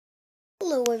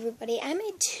Hello everybody, I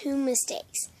made two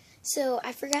mistakes. So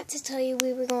I forgot to tell you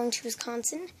we were going to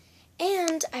Wisconsin,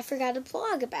 and I forgot to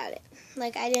blog about it.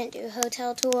 Like, I didn't do a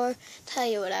hotel tour, tell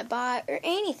you what I bought, or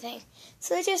anything.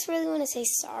 So I just really want to say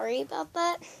sorry about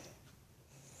that.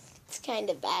 It's kind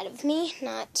of bad of me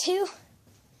not to.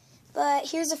 But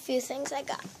here's a few things I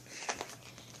got.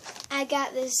 I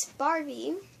got this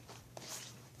Barbie.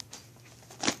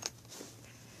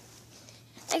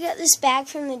 I got this bag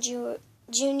from the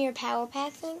Junior Power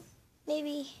Pack thing,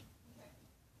 maybe.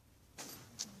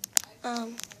 Never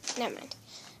mind.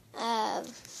 I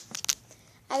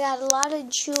got a lot of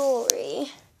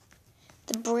jewelry.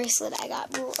 The bracelet I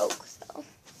got broke, though.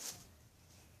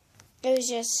 It was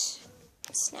just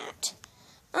snapped.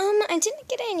 I didn't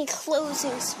get any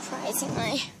clothing,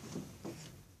 surprisingly.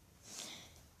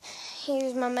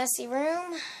 Here's my messy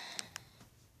room.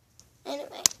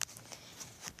 Anyway.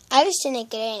 I just didn't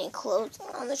get any clothes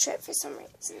on the trip for some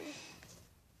reason.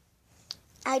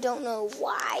 I don't know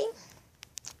why,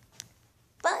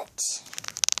 but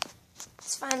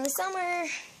it's finally summer.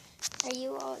 Are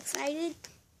you all excited?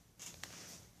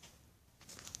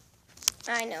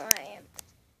 I know I am.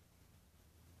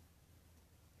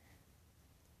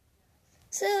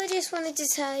 So I just wanted to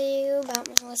tell you about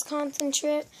my Wisconsin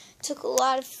trip. Took a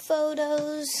lot of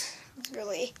photos. It was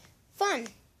really fun.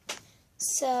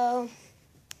 So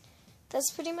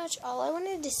that's pretty much all I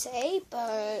wanted to say,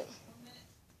 but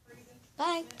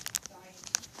bye.